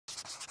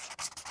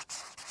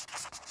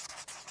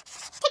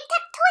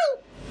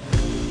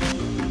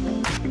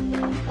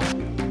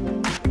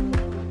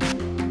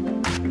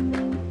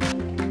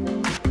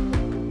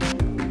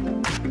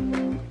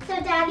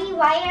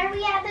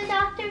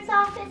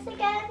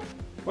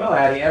Well,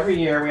 Addy, every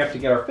year we have to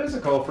get our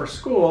physical for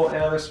school and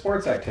other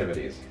sports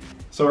activities.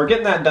 So we're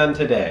getting that done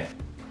today.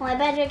 Well, I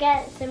better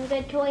get some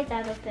good toys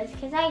out of this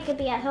because I could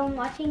be at home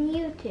watching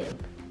YouTube.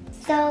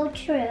 So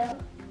true.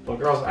 Well,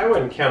 girls, I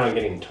wouldn't count on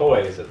getting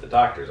toys at the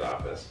doctor's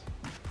office.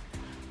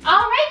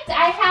 All right,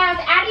 I have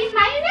Addy and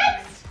Maya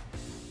next.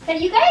 Are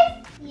you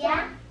guys?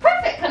 Yeah.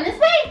 Perfect, come this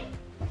way.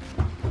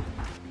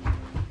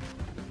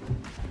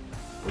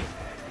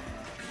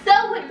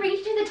 So, what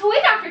brings you to the toy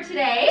doctor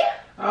today?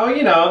 Oh,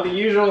 you know, the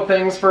usual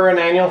things for an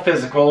annual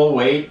physical: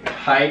 weight,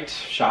 height,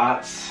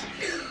 shots.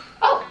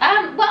 Oh,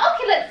 well,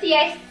 okay, let's see.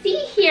 I see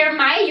here,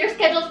 Maya, you're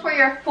scheduled for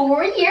your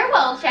 4-year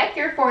well check.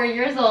 You're 4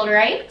 years old,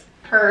 right?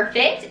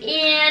 Perfect.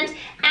 And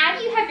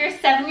Addy, you have your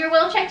 7-year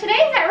well check today,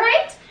 is that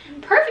right?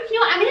 Perfect. You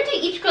know what? I'm going to do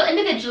each girl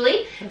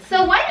individually.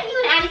 So why don't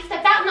you and Addy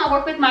step out and I'll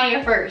work with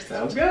Maya first.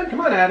 Sounds good.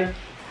 Come on, Addy.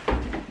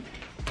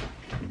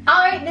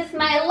 All right, Miss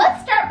Maya,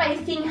 let's start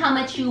by seeing how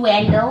much you weigh.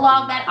 I need to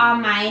log that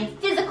on my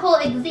physical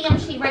exam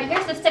sheet right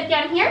here. So step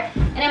down here,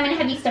 and I'm going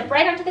to have you step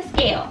right onto the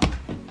scale.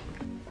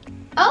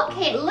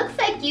 Okay, it looks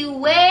like you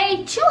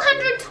weigh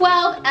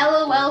 212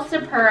 LOL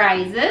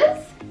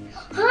surprises.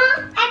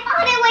 Huh? I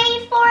thought it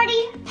weighed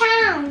 40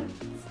 pounds.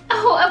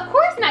 Oh, of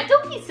course not.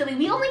 Don't be silly.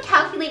 We only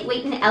calculate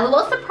weight in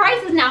LOL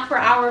surprises now for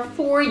our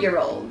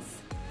 4-year-olds.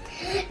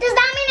 Does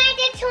that mean I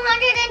did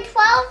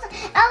 212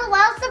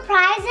 LOL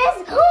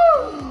surprises?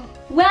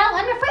 Well,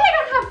 I'm afraid I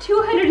don't have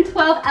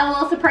 212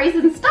 LOL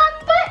surprises in stock,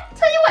 but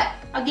tell you what,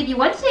 I'll give you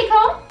one to take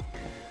home.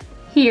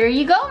 Here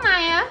you go,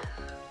 Maya.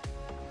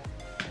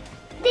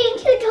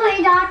 Thank you,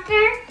 toy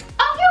doctor.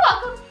 Oh, you're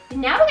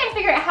welcome. Now we gotta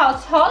figure out how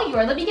tall you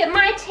are. Let me get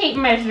my tape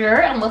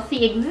measure and we'll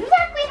see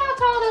exactly how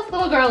tall this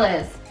little girl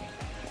is.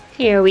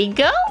 Here we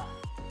go.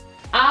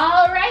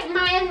 All right,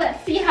 Maya,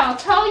 let's see how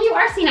tall you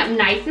are. Stand up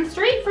nice and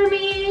straight for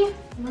me.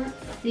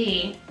 Let's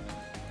see.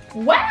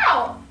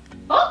 Wow.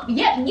 Oh,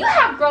 yeah, you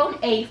have grown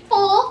a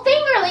full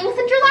fingerling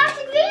since your last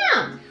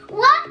exam.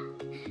 What?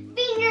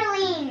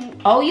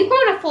 Fingerling. Oh, you've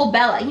grown a full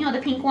Bella. You know,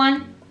 the pink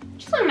one?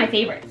 She's one of my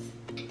favorites.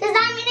 Does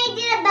that mean I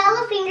did a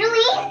Bella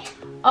fingerling?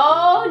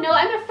 Oh, no,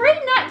 I'm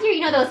afraid not, dear.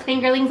 You know, those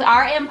fingerlings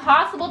are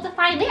impossible to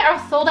find. They are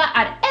sold out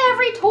at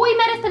every toy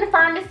medicine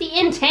pharmacy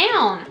in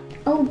town.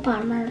 Oh,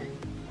 bummer.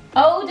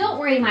 Oh, don't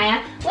worry,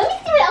 Maya. Let me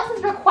see what else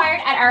is required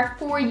at our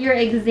 4-year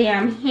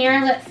exam here.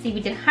 Let's see,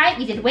 we did height,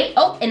 we did weight.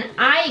 Oh, an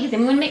eye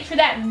exam. We want to make sure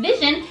that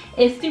vision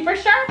is super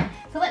sharp.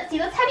 So let's see,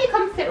 let's have you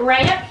come sit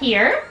right up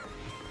here.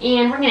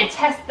 And we're going to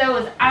test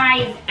those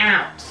eyes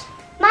out.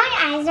 My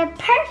eyes are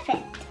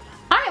perfect.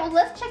 All right, well,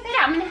 let's check that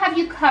out. I'm going to have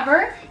you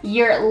cover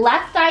your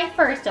left eye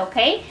first,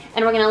 okay?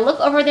 And we're going to look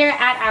over there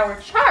at our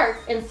chart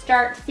and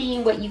start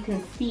seeing what you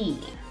can see.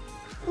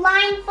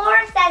 Line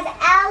 4 says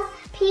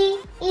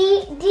L-P-E-D.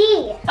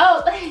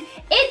 Oh,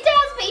 it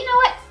does, but you know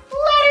what?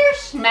 Letters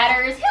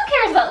schmetters. Who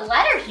cares what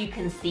letters you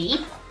can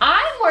see?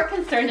 I'm more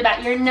concerned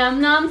about your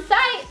num-num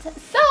sight.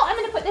 So I'm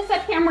going to put this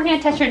up here and we're going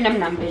to test your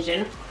num-num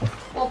vision.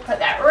 We'll put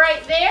that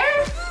right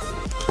there.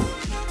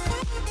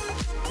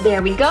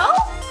 There we go.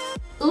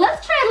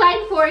 Let's try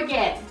line 4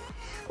 again.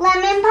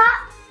 Lemon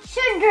pop,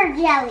 sugar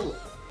jelly,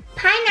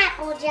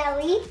 pineapple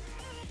jelly,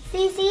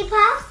 CC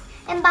puffs,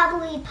 and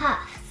bubbly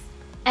puffs.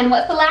 And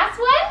what's the last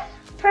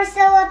one?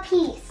 Priscilla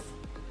Peace.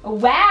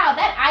 Wow,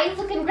 that eye's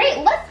looking great.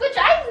 Let's switch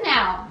eyes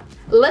now.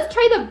 Let's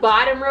try the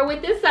bottom row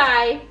with this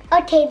eye.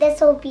 Okay, this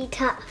will be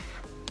tough.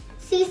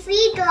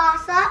 CC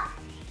gloss up,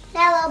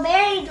 yellow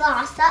berry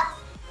gloss up,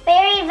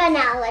 berry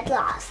vanilla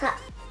gloss up.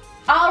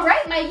 All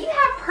right, Maya, you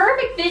have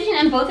perfect vision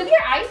in both of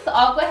your eyes, so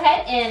I'll go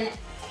ahead and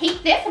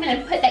take this. I'm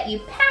gonna put that you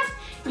passed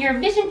your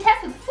vision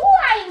test with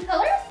flying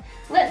colors.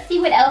 Let's see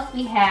what else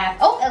we have.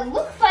 Oh, it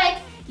looks like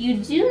you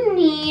do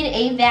need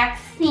a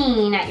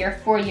vaccine at your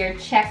 4-year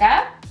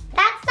checkup.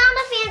 That's not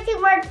a fancy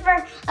word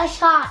for a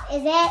shot,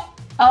 is it?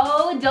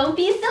 Oh, don't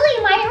be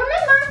silly, Maya.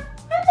 Remember,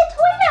 I'm the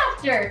toy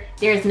doctor.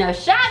 There's no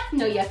shots,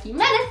 no yucky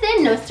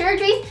medicine, no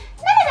surgeries,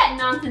 none of that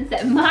nonsense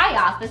at my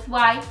office.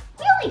 Why?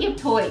 We only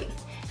give toys.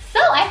 So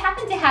I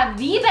happen to have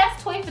the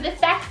best toy for this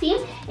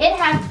vaccine. It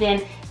has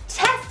been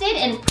tested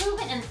and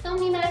proven in so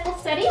many medical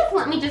studies.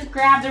 Let me just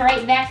grab the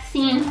right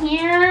vaccine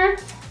here.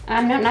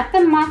 No, not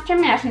the monster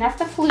mash, and that's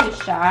the flu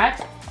shot.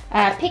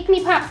 Pick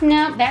me pops,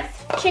 no, that's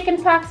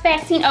chicken pox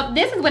vaccine. Oh,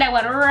 this is what I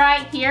want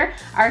right here.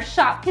 Our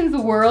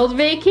Shopkins World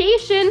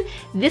Vacation.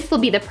 This will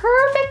be the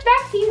perfect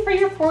vaccine for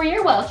your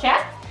 4-year well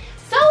check.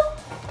 So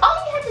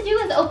all you have to do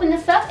is open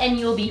this up and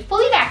you will be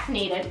fully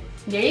vaccinated.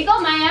 There you go,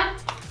 Maya.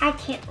 I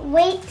can't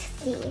wait to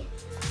see.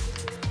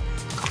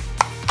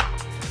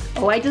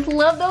 Oh, I just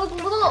love those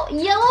little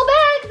yellow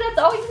bags. That's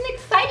always an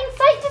exciting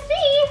sight to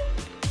see.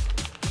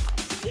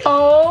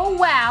 Oh,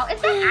 wow.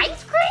 Is that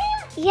ice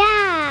cream?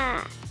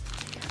 Yeah.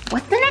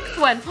 What's the next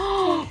one?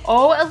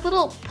 Oh, a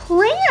little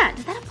plant.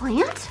 Is that a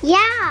plant?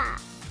 Yeah.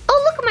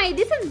 Oh, look, Maya,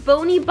 this is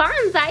Boni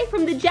Bonsai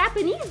from the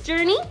Japanese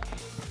journey.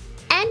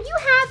 And you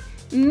have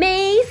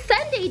May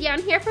Sunday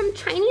down here from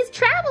Chinese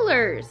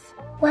Travelers.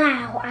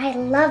 Wow, I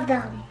love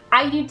them.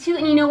 I do too,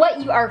 and you know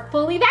what? You are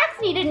fully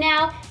vaccinated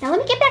now. Now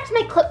let me get back to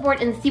my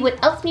clipboard and see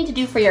what else we need to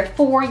do for your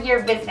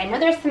 4-year visit. I know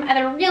there's some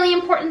other really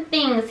important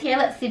things here.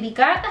 Let's see, we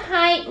got the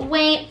height,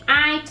 weight,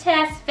 eye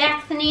test,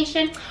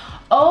 vaccination.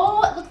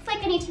 Oh, it looks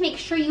like I need to make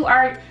sure you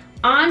are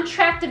on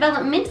track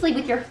developmentally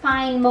with your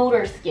fine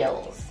motor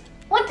skills.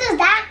 What does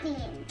that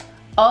mean?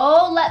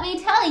 Oh, let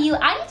me tell you,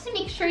 I need to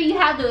make sure you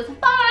have those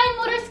fine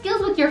motor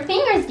skills with your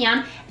fingers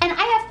down, and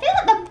I have found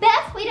that the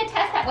best way to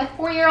test that with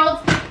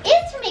 4-year-olds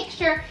is to make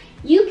sure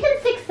you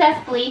can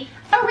successfully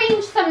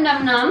arrange some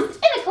num-nums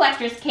in a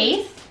collector's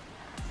case.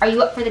 Are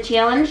you up for the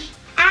challenge?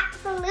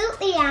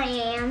 Absolutely I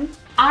am.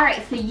 All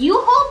right, so you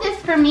hold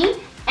this for me,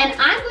 and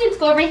I'm going to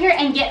go over here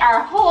and get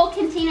our whole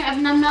container of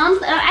num-nums,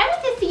 and I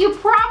want to see you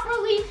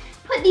properly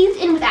put these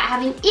in without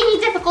having any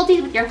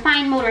difficulties with your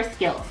fine motor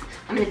skills.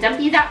 I'm going to dump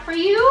these out for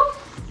you.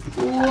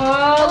 Whoa,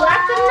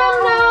 lots of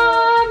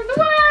num-nums.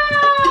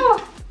 Wow.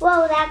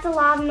 Whoa, that's a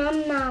lot of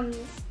num-nums.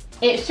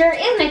 It sure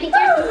is, and I think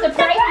there's some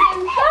surprises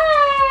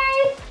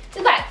inside.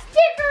 We've got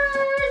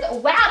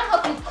stickers. Wow, to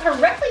help you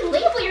correctly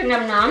label your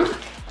num-nums.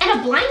 And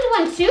a blind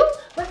one too.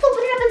 Let's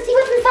open it up and see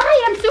what's inside.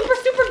 I'm super,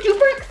 super,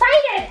 duper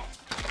excited.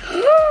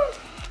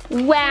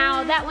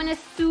 Wow, that one is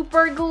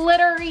super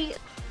glittery.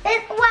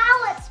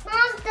 Wow, it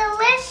smells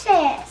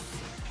delicious.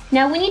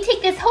 Now when you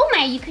take this home,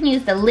 Maya, you can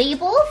use the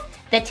labels,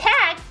 the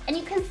tags, and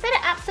you can set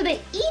it up so that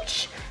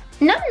each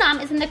num-num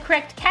is in the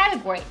correct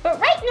category. But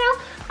right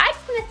now, I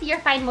just want to see your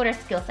fine motor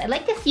skills. I'd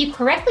like to see you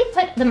correctly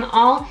put them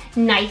all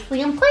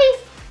nicely in place.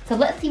 So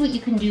let's see what you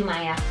can do,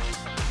 Maya.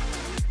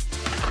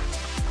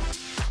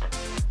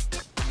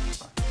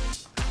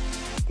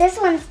 This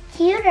one's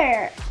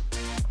cuter.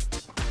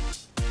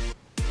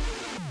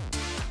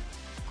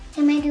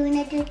 Am I doing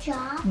a good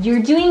job?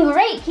 You're doing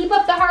great. Keep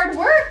up the hard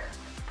work.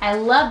 I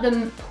love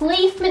the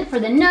placement for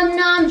the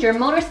num-nums. Your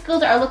motor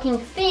skills are looking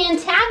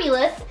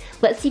fantabulous.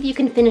 Let's see if you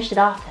can finish it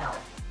off though.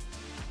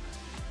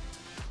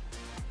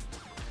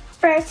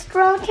 First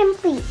row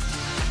complete.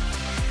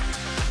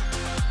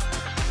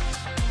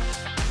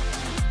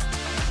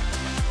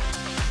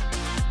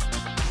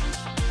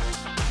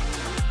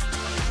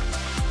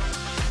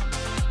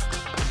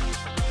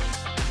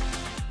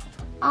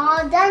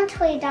 All done,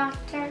 Toy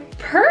Doctor.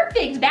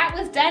 Perfect, that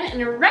was done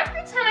in a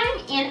record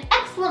time and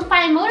excellent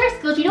fine motor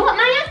skills. You know what,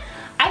 Maya?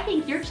 I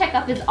think your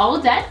checkup is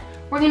all done.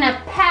 We're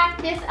gonna pack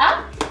this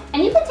up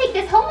and you can take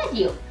this home with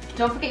you.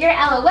 Don't forget your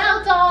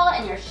LOL doll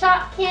and your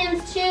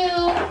Shopkins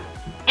too.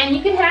 And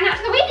you can head on out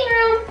to the waiting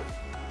room.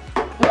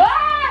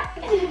 Wah!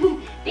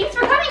 Thanks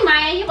for coming,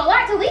 Maya. You have a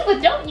lot to leave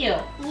with, don't you?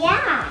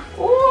 Yeah.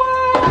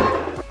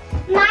 Whoa.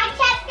 My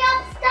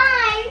checkup's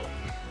done.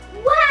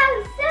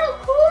 Wow, so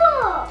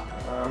cool.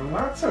 I'm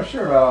not so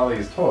sure about all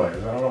these toys.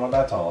 I don't know what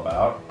that's all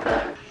about.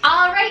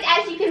 All right,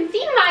 as you can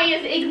see,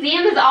 Maya's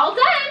exam is all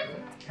done.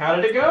 How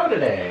did it go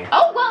today?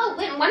 Oh, well, it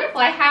went wonderful.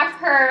 I have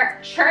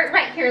her chart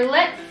right here.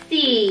 Let's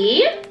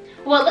see.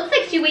 Well, it looks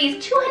like she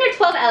weighs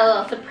 212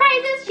 LOL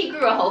surprises. She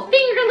grew a whole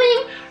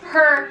fingerling.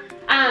 Her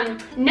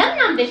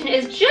num-num vision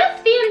is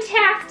just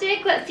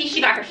fantastic. Let's see, she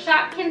got her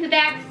Shopkins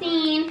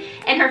vaccine,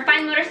 and her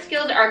fine motor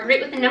skills are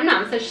great with the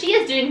num-num. So she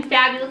is doing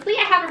fabulously.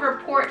 I have a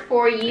report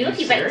for you if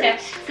you'd like to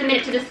submit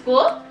it to the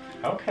school.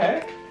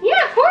 Okay.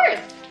 Yeah, of course.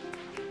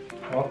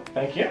 Well,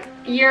 thank you.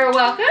 You're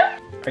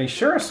welcome. Are you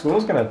sure a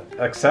school's gonna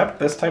accept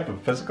this type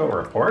of physical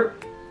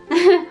report?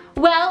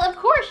 Well, of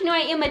course, you know I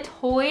am a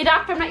toy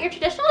doctor. I'm not your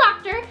traditional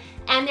doctor.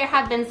 And there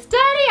have been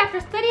study after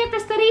study after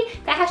study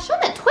that has shown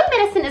that toy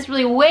medicine is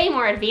really way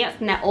more advanced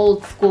than that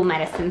old school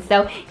medicine.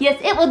 So yes,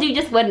 it will do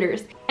just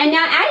wonders. And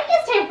now Addy,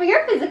 it's time for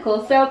your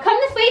physical. So come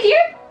this way,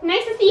 dear.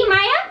 Nice to see you,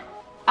 Maya.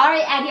 All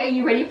right, Addy, are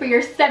you ready for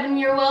your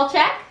 7-year well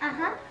check?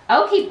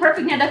 Uh-huh. Okay,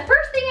 perfect. Now the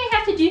first thing I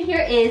have to do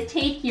here is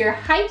take your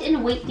height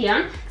and weight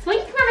down. So when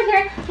you come over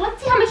here,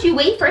 let's see how much you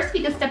weigh first.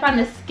 We can step on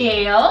the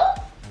scale.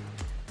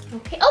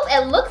 Okay, oh,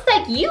 it looks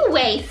like you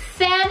weigh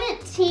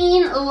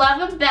 17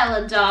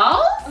 Luvabeau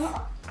dolls.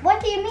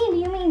 What do you mean?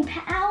 You mean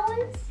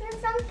pounds or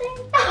something?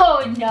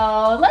 Oh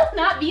no, let's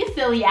not be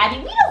silly, Addy.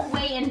 We don't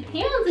weigh in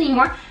pounds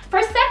anymore.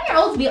 For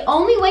 7-year-olds, we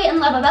only weigh in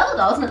Luvabeau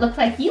dolls, and it looks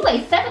like you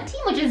weigh 17,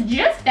 which is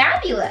just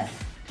fabulous.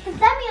 Does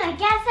that mean I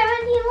get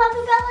 17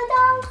 Luvabeau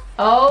dolls?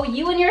 Oh,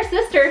 you and your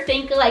sister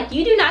think like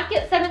you do not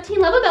get 17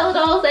 Luvabeau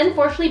dolls,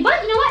 unfortunately,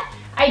 but you know what?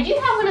 I do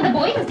have one of the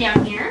boys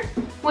down here.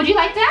 Would you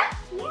like that?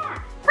 Yeah.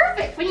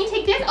 Perfect. When you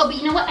take this, oh, but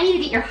you know what? I need to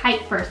get your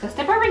height first. So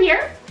step over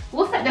here.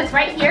 We'll set this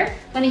right here.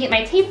 Let me get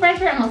my tape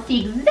measure and we'll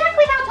see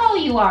exactly how tall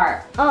you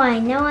are. Oh, I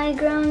know I've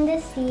grown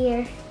this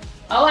year.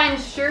 Oh, I'm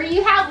sure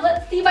you have.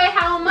 Let's see by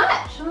how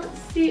much. Let's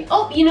see.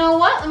 Oh, you know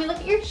what? Let me look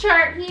at your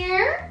chart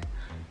here.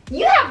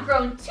 You have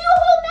grown 2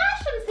 whole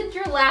mashems since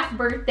your last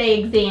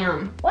birthday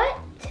exam. What?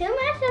 2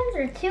 mashems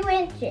or 2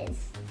 inches?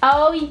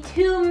 Oh,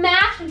 2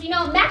 mashems. You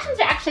know, mashems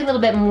are actually a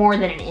little bit more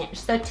than an inch.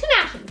 So 2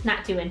 mashems,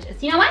 not 2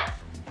 inches. You know what?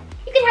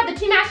 You can have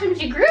the 2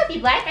 mashems you grew if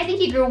you'd like. I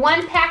think you grew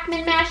 1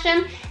 Pac-Man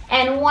mashem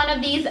and one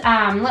of these,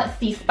 let's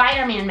see,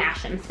 Spider-Man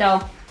mashems.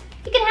 So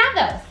you can have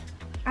those.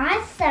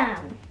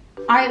 Awesome.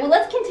 All right, well,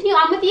 let's continue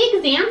on with the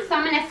exam. So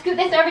I'm gonna scoot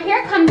this over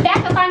here, come back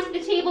up onto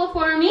the table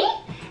for me.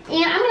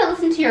 And I'm gonna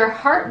listen to your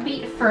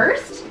heartbeat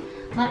first.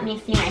 Let me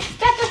see my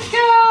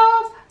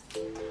stethoscope.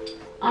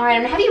 All right,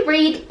 I'm gonna have you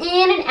breathe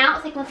in and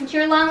out so I can listen to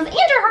your lungs and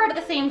your heart at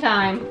the same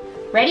time.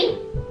 Ready?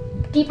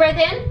 Deep breath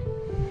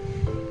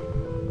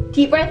in.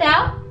 Deep breath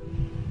out.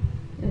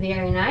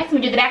 Very nice. We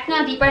do the back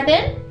now. Deep breath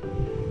in.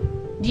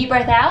 Deep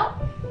breath out.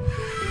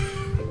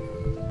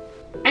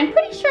 I'm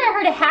pretty sure I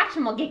heard a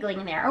Hatchimal giggling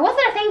in there. Or was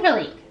it a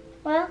fingerling?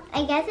 Well,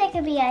 I guess it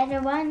could be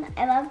either one.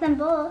 I love them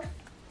both.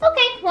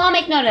 Okay, well I'll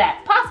make note of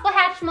that. Possible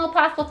Hatchimal,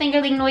 possible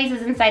fingerling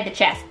noises inside the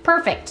chest.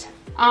 Perfect.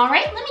 All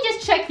right, let me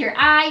just check your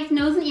eyes,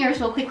 nose, and ears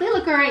real quickly.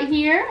 Look right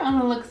here.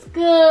 Oh, looks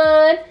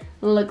good.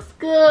 Looks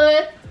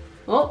good.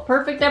 Oh,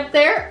 perfect up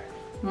there.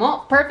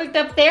 Oh, perfect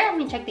up there. Let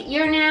me check the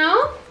ear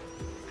now.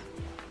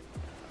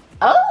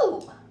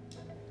 Oh,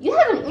 you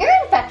have an ear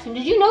infection.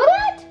 Did you know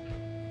that?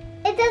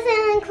 It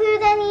doesn't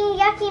include any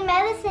yucky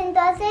medicine,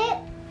 does it?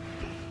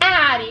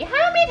 Addy,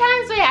 how many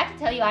times do I have to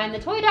tell you I'm the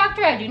toy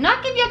doctor? I do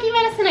not give yucky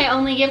medicine. I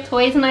only give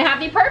toys, and I have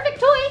the perfect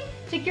toy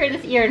to cure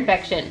this ear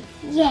infection.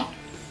 Yes.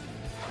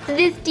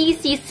 This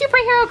DC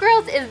Superhero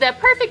Girls is the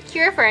perfect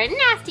cure for a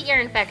nasty ear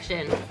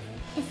infection.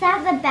 Is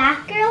that the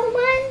Batgirl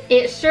one?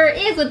 It sure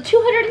is, with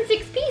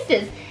 206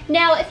 pieces.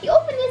 Now, if you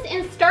open this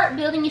and start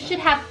building, you should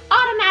have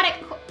automatic,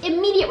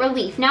 immediate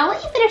relief. Now, I'll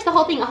let you finish the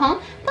whole thing at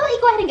home, but I'll let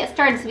you go ahead and get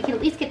started so we can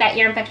at least get that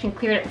ear infection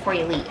cleared up before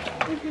you leave.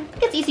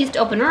 It's easiest to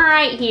open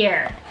right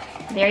here.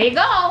 There you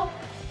go.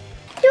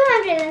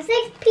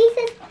 206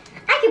 pieces.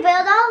 I could build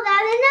all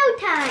that in no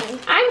time.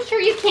 I'm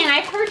sure you can.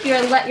 I've heard you're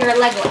a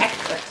Lego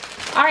expert.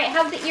 All right,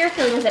 how's the ear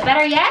feeling? Is it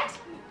better yet?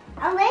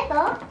 A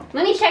little.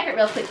 Let me check it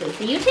real quickly.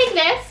 So you take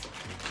this.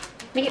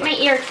 Let me get my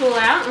ear tool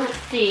out. Let's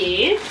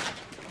see.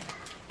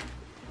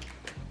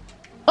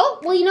 Oh,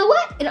 well, you know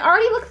what? It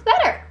already looks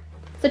better.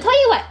 So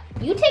tell you what,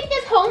 you take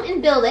this home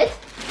and build it.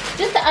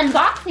 Just the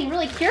unboxing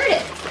really cured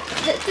it.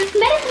 This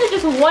medicine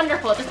is just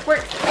wonderful. It just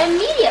works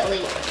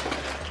immediately.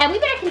 And we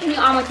better continue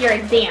on with your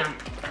exam.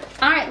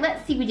 All right,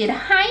 let's see. We did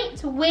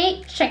height,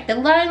 weight, check the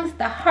lungs,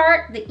 the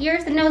heart, the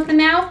ears, the nose, the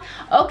mouth.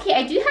 Okay,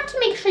 I do have to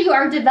make sure you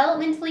are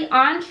developmentally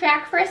on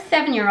track for a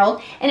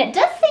 7-year-old. And it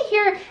does say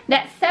here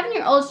that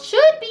 7-year-olds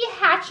should be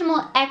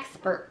Hatchimal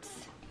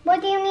experts.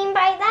 What do you mean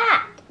by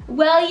that?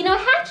 Well, you know,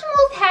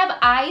 Hatchimals have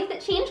eyes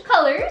that change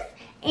colors,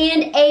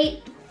 and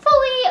a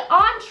fully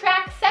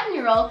on-track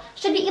 7-year-old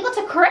should be able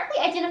to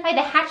correctly identify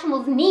the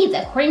Hatchimal's needs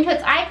according to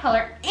its eye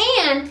color,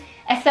 and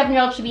a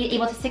 7-year-old should be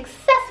able to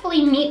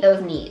successfully meet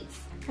those needs.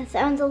 That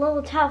sounds a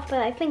little tough, but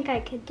I think I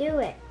could do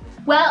it.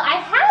 Well, I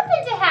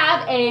happen to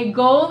have a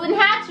Golden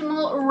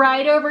Hatchimal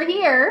right over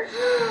here. Is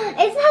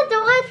that the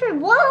one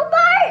from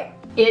Walmart?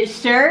 It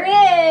sure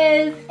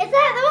is. Is that the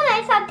one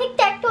I saw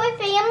Tic-Tac-Toy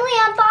Family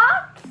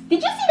unbox?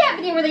 Did you see that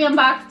video where they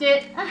unboxed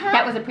it? Uh-huh.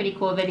 That was a pretty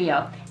cool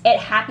video. It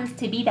happens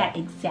to be that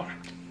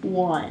exact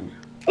one.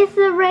 It's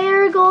the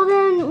rare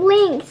Golden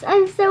Lynx.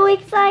 I'm so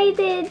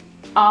excited.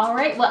 All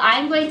right, well,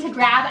 I'm going to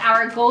grab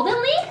our Golden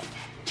Lynx,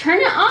 turn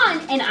it on,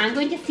 and I'm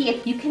going to see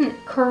if you can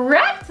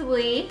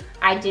correctly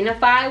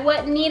identify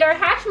what need our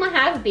Hatchimal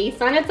has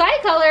based on its eye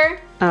color.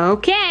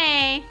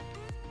 Okay.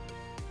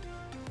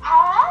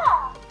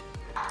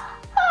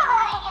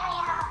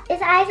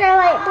 Its eyes are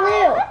light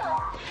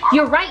blue.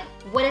 You're right.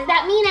 What does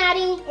that mean,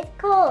 Addy? It's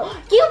cold.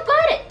 You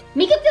got it.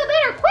 Make it feel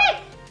better,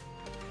 quick.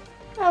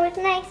 Oh, it's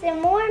nice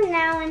and warm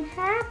now and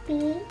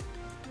happy.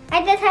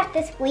 I just have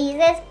to squeeze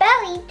its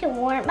belly to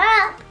warm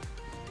up.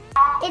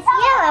 It's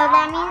yellow,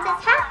 that means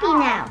it's happy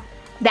now.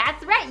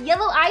 That's right.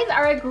 Yellow eyes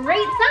are a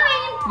great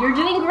sign. You're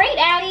doing great,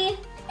 Addy.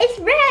 It's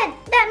red,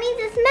 that means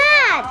it's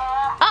mad.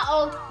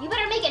 Uh-oh, you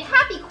better make it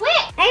happy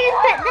quick. I just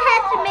pet the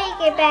head to make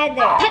it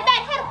better. Pet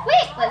that head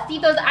quick. Let's see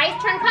if those eyes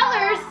turn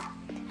colors.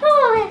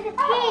 Oh, it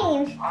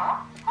changed.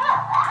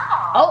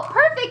 Oh,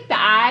 perfect. The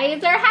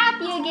eyes are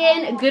happy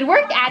again. Good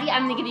work, Addy.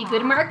 I'm gonna give you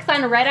good marks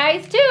on red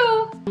eyes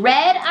too.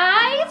 Red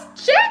eyes,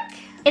 check.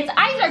 Its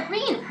eyes are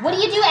green. What do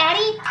you do,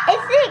 Addy?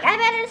 It's sick. I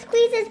better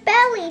squeeze its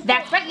belly.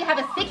 That's right. You have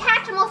a sick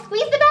Hatchimal.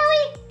 Squeeze the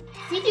belly.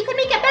 See if you can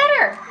make it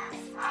better.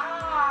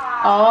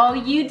 Oh,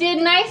 you did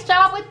a nice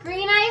job with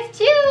green eyes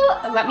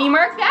too. Let me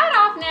mark that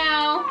off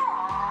now.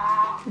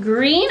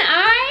 Green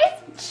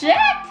eyes,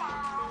 check.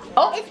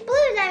 Oh, It's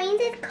blue, that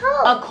means it's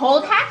cold. a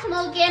cold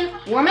Hatchimal again.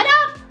 Warm it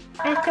up.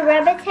 I have to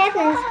rub its head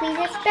and squeeze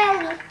its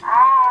belly.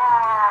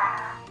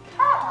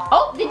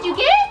 Oh, did you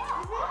get it?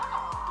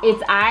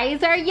 Its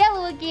eyes are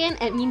yellow again.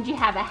 It means you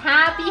have a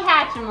happy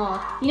Hatchimal.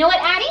 You know what,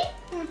 Addy?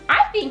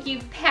 I think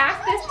you've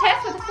passed this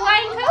test with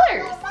flying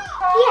colors.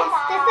 Yes,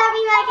 does that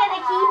mean I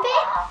gotta keep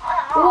it?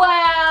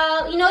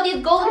 Well, you know,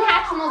 these Golden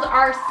Hatchimals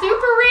are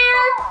super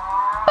rare,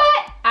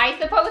 but I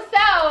suppose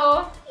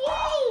so.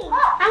 Yay!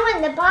 I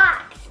want the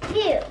box,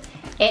 too.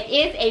 It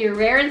is a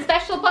rare and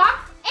special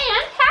box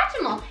and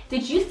Hatchimal.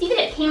 Did you see that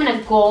it came in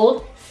a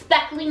gold,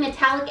 speckly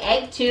metallic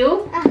egg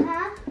too?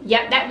 Uh-huh.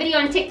 Yep, that video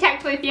on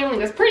Tic-Tac-Toy Family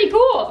was pretty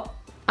cool.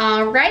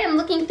 All right, I'm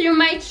looking through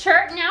my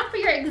chart now for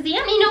your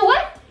exam. You know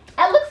what?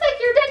 It looks like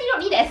you're done. You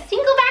don't need a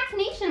single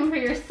vaccination for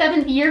your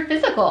 7th year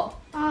physical.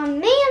 Oh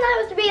man,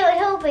 I was really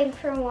hoping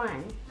for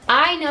one.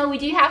 I know we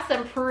do have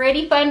some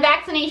pretty fun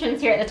vaccinations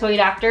here at the Toy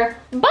Doctor,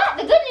 but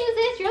the good news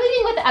is you're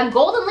leaving with a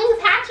Golden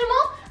Lynx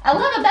Hatchimal, a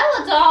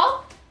Luvabeau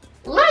doll,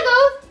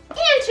 Legos,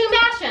 and 2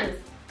 Mashins.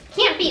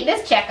 Can't beat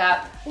this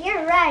checkup.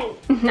 You're right.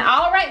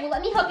 All right, well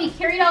let me help you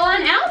carry it all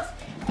on out.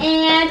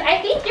 And I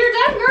think you're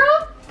done,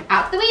 girl.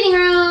 Out the waiting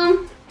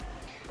room.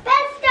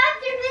 Best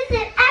doctor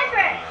visit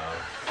ever.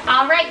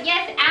 All right,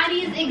 yes,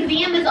 Addie's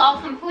exam is all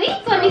complete.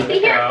 So let me see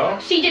here.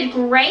 She did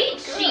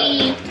great.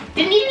 She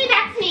didn't need any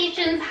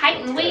vaccinations.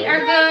 Height and weight are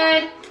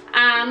good.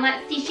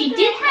 Let's see, she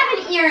did have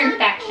an ear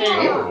infection.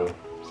 Oh,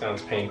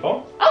 sounds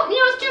painful. Oh, you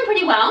know, it's doing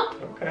pretty well.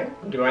 Okay.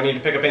 Do I need to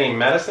pick up any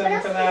medicine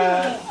for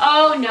that?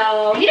 Oh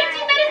no, you don't do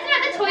medicine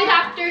at the Toy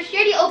Doctor. She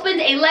already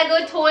opened a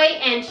Lego toy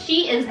and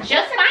she is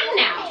just fine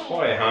now.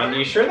 Boy, hon,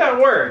 you sure that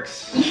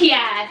works?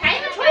 Yes,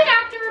 I'm the Toy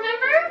Doctor,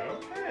 remember?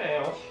 Okay,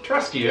 I'll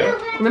trust you.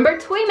 Remember,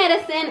 toy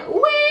medicine,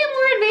 way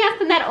more advanced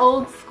than that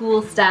old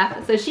school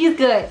stuff, so she's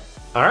good.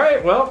 All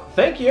right, well,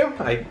 thank you.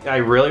 I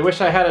really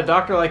wish I had a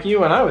doctor like you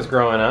when I was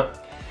growing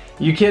up.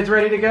 You kids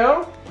ready to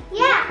go?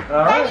 Yeah.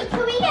 All right. Daddy,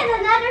 can we get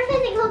another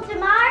physical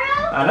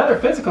tomorrow? Another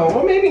physical?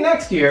 Well, maybe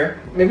next year.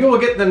 Maybe we'll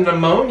get the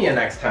pneumonia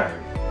next time.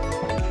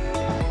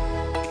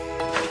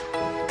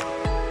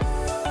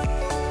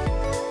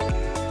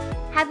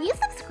 Have you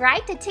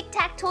subscribed to Tic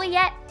Tac Toy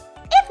yet?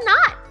 If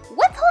not,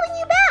 what's holding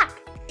you back?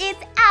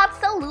 It's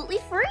absolutely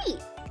free.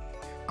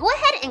 Go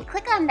ahead and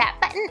click on that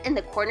button in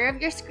the corner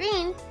of your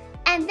screen,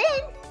 and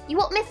then you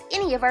won't miss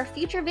any of our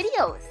future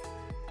videos.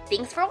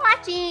 Thanks for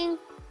watching.